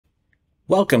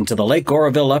Welcome to the Lake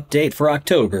Oroville update for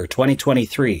October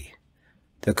 2023.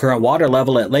 The current water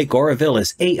level at Lake Oroville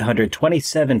is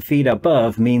 827 feet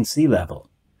above mean sea level.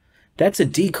 That's a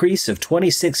decrease of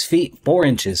 26 feet 4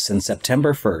 inches since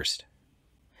September 1st.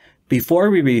 Before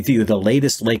we review the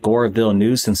latest Lake Oroville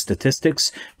news and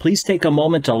statistics, please take a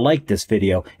moment to like this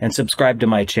video and subscribe to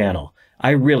my channel. I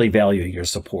really value your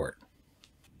support.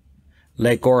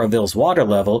 Lake Oroville's water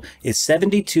level is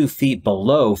 72 feet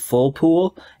below full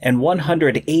pool and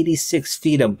 186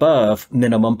 feet above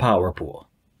minimum power pool.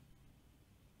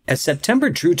 As September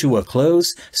drew to a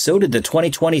close, so did the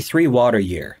 2023 water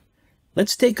year.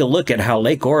 Let's take a look at how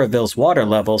Lake Oroville's water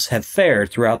levels have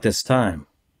fared throughout this time.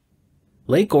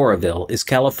 Lake Oroville is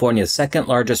California's second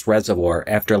largest reservoir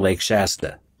after Lake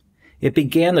Shasta. It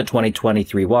began the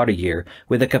 2023 water year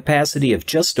with a capacity of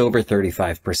just over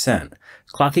 35%,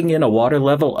 clocking in a water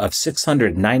level of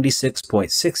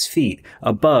 696.6 feet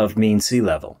above mean sea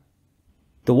level.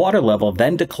 The water level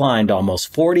then declined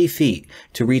almost 40 feet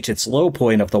to reach its low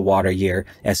point of the water year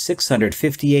at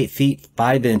 658 feet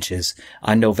 5 inches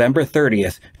on November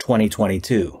 30th,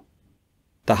 2022.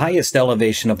 The highest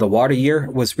elevation of the water year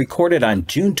was recorded on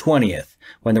June 20th,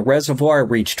 when the reservoir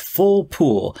reached full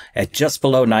pool at just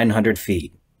below 900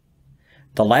 feet.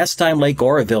 The last time Lake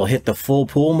Oroville hit the full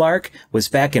pool mark was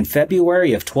back in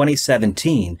February of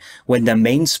 2017, when the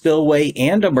main spillway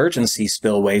and emergency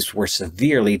spillways were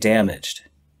severely damaged.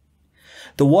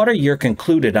 The water year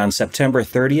concluded on September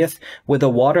 30th with a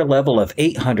water level of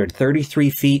 833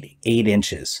 feet 8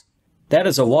 inches. That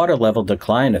is a water level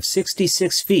decline of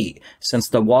 66 feet since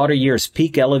the water year's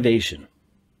peak elevation.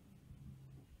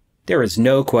 There is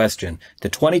no question the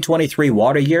 2023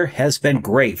 water year has been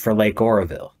great for Lake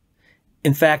Oroville.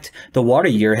 In fact, the water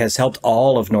year has helped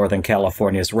all of Northern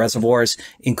California's reservoirs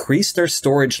increase their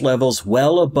storage levels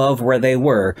well above where they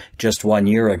were just 1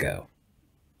 year ago.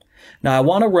 Now, I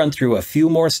want to run through a few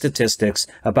more statistics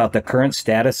about the current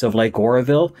status of Lake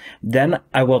Oroville. Then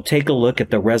I will take a look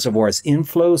at the reservoir's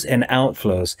inflows and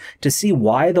outflows to see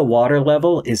why the water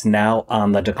level is now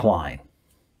on the decline.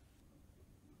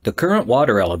 The current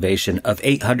water elevation of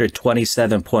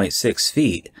 827.6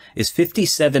 feet is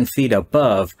 57 feet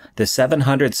above the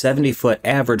 770-foot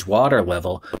average water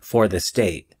level for the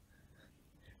state.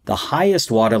 The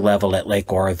highest water level at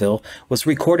Lake Oroville was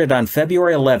recorded on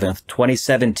February 11,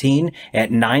 2017 at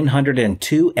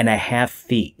 902.5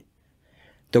 feet.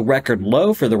 The record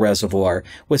low for the reservoir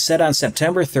was set on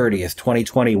September 30,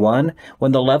 2021,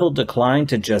 when the level declined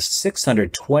to just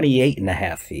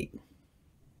 628.5 feet.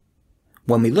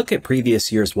 When we look at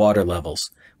previous year's water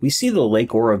levels, we see the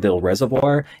Lake Oroville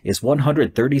Reservoir is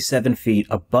 137 feet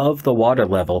above the water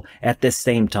level at this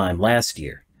same time last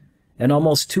year, and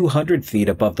almost 200 feet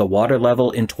above the water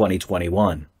level in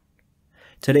 2021.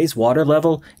 Today's water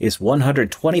level is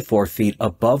 124 feet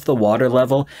above the water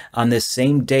level on this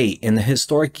same date in the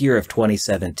historic year of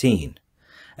 2017.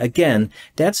 Again,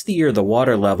 that's the year the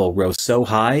water level rose so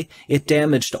high it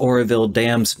damaged Oroville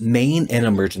Dam's main and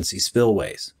emergency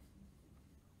spillways.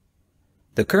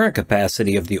 The current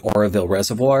capacity of the Oroville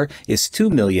Reservoir is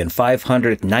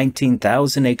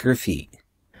 2,519,000 acre-feet.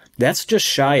 That's just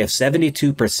shy of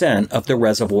 72% of the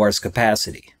reservoir's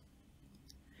capacity.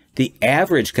 The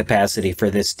average capacity for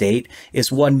this date is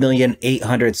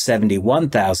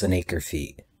 1,871,000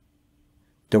 acre-feet.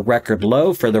 The record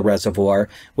low for the reservoir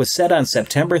was set on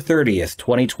September 30th,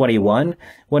 2021,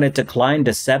 when it declined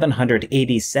to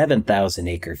 787,000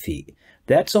 acre-feet.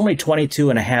 That's only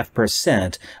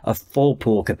 22.5% of full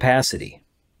pool capacity.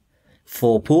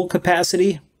 Full pool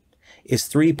capacity is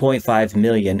 3.5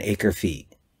 million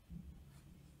acre-feet.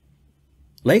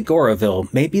 Lake Oroville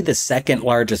may be the second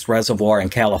largest reservoir in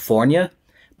California,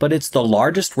 but it's the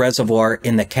largest reservoir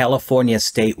in the California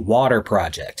State Water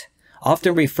Project,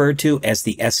 often referred to as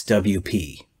the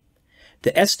SWP.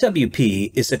 The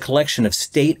SWP is a collection of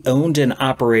state-owned and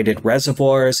operated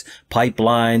reservoirs,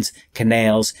 pipelines,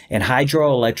 canals, and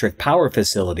hydroelectric power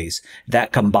facilities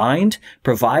that combined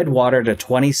provide water to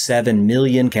 27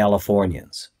 million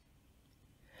Californians.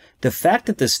 The fact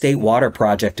that the State Water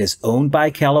Project is owned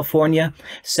by California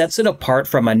sets it apart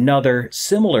from another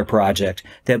similar project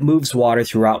that moves water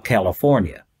throughout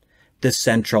California, the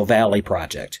Central Valley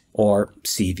Project, or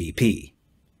CVP.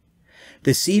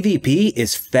 The CVP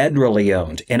is federally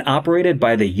owned and operated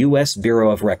by the U.S. Bureau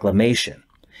of Reclamation.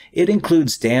 It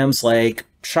includes dams like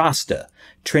Shasta,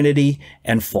 Trinity,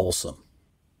 and Folsom.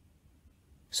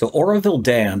 So Oroville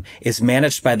Dam is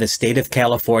managed by the state of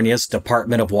California's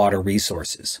Department of Water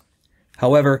Resources.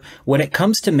 However, when it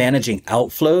comes to managing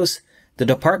outflows, the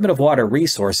Department of Water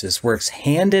Resources works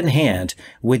hand in hand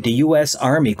with the U.S.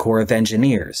 Army Corps of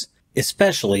Engineers,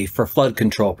 especially for flood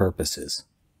control purposes.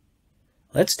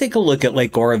 Let's take a look at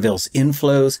Lake Oroville's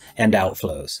inflows and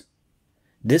outflows.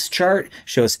 This chart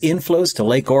shows inflows to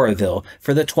Lake Oroville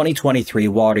for the 2023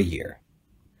 water year.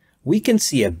 We can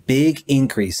see a big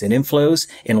increase in inflows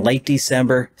in late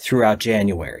December throughout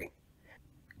January.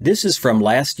 This is from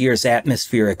last year's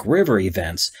atmospheric river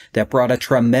events that brought a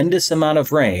tremendous amount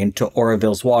of rain to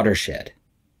Oroville's watershed.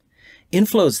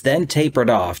 Inflows then tapered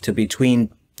off to between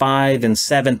 5,000 and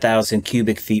 7,000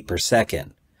 cubic feet per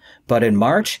second. But in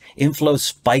March, inflows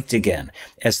spiked again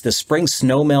as the spring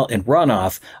snowmelt and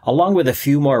runoff, along with a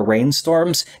few more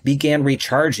rainstorms, began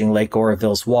recharging Lake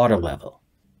Oroville's water level.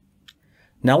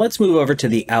 Now let's move over to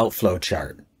the outflow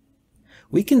chart.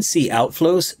 We can see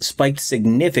outflows spiked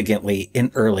significantly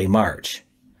in early March.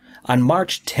 On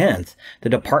March 10th, the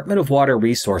Department of Water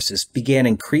Resources began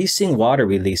increasing water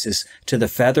releases to the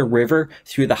Feather River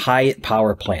through the Hyatt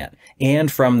Power Plant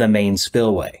and from the main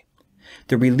spillway.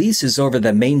 The releases over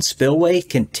the main spillway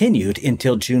continued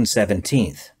until June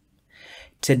 17th.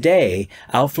 Today,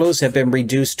 outflows have been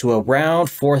reduced to around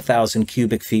 4,000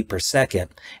 cubic feet per second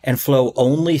and flow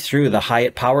only through the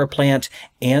Hyatt Power Plant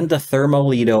and the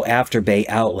Thermolito Afterbay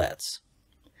outlets.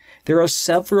 There are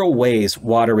several ways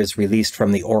water is released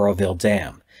from the Oroville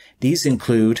Dam. These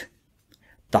include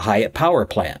the Hyatt Power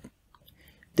Plant.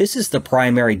 This is the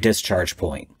primary discharge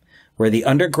point, where the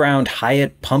underground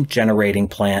Hyatt pump generating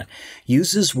plant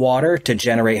uses water to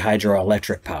generate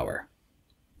hydroelectric power.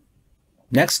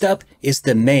 Next up is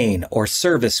the main or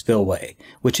service spillway,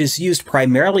 which is used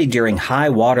primarily during high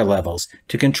water levels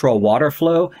to control water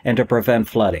flow and to prevent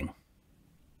flooding.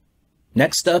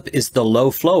 Next up is the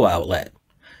low flow outlet.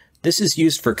 This is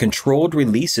used for controlled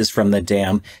releases from the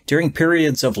dam during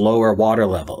periods of lower water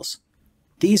levels.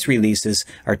 These releases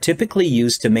are typically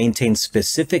used to maintain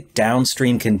specific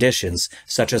downstream conditions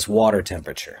such as water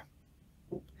temperature.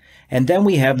 And then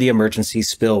we have the emergency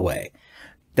spillway.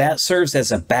 That serves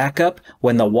as a backup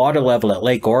when the water level at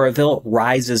Lake Oroville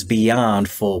rises beyond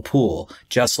full pool,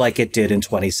 just like it did in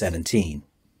 2017.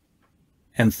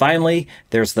 And finally,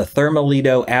 there's the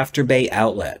Thermolito Afterbay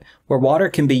outlet, where water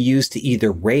can be used to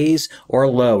either raise or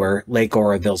lower Lake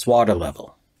Oroville's water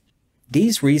level.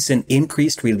 These recent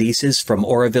increased releases from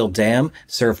Oroville Dam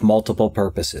serve multiple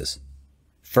purposes.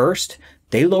 First,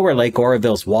 they lower Lake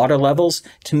Oroville's water levels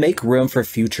to make room for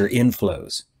future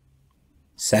inflows.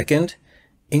 Second,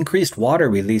 increased water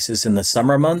releases in the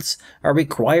summer months are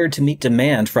required to meet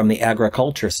demand from the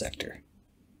agriculture sector.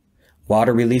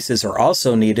 Water releases are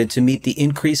also needed to meet the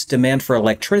increased demand for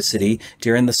electricity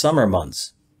during the summer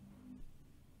months.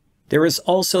 There is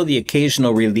also the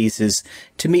occasional releases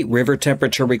to meet river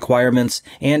temperature requirements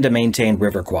and to maintain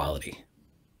river quality.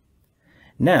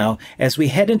 Now, as we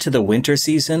head into the winter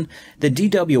season, the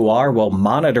DWR will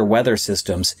monitor weather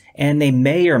systems, and they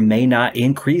may or may not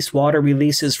increase water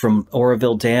releases from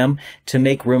Oroville Dam to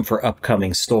make room for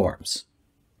upcoming storms.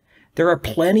 There are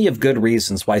plenty of good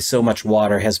reasons why so much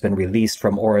water has been released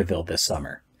from Oroville this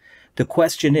summer. The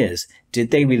question is,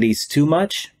 did they release too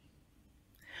much?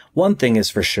 One thing is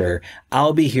for sure,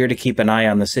 I'll be here to keep an eye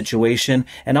on the situation,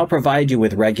 and I'll provide you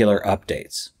with regular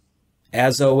updates.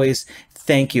 As always,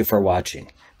 thank you for watching.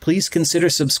 Please consider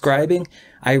subscribing.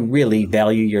 I really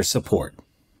value your support.